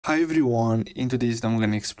Hi everyone, in today's video I'm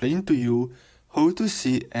going to explain to you how to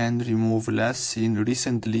see and remove last seen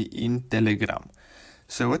recently in Telegram.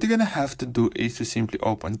 So what you're going to have to do is to simply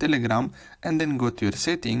open Telegram and then go to your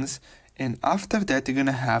settings, and after that you're going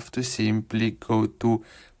to have to simply go to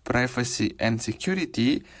privacy and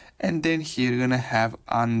security, and then here you're going to have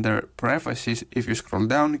under privacy, if you scroll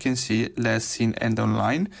down you can see last seen and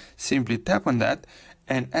online. Simply tap on that,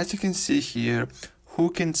 and as you can see here, who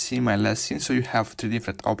can see my last seen? So you have three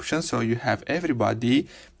different options. So you have everybody,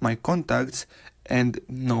 my contacts, and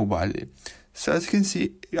nobody. So as you can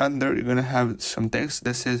see under, you're gonna have some text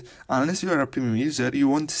that says, unless you are a premium user, you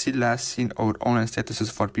won't see last seen or online statuses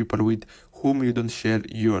for people with whom you don't share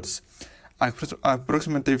yours.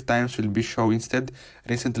 Approximative times will be shown instead,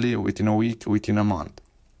 recently, within a week, within a month.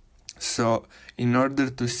 So in order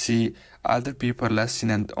to see other people last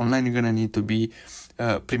seen and online, you're gonna need to be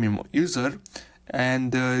a premium user,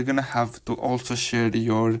 and you're gonna have to also share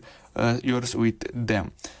yours with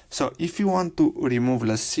them. So if you want to remove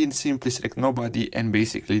last seen, simply select nobody, and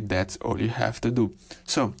basically that's all you have to do.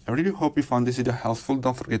 So I really hope you found this video helpful.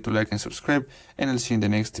 Don't forget to like and subscribe, and I'll see you in the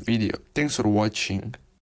next video. Thanks for watching.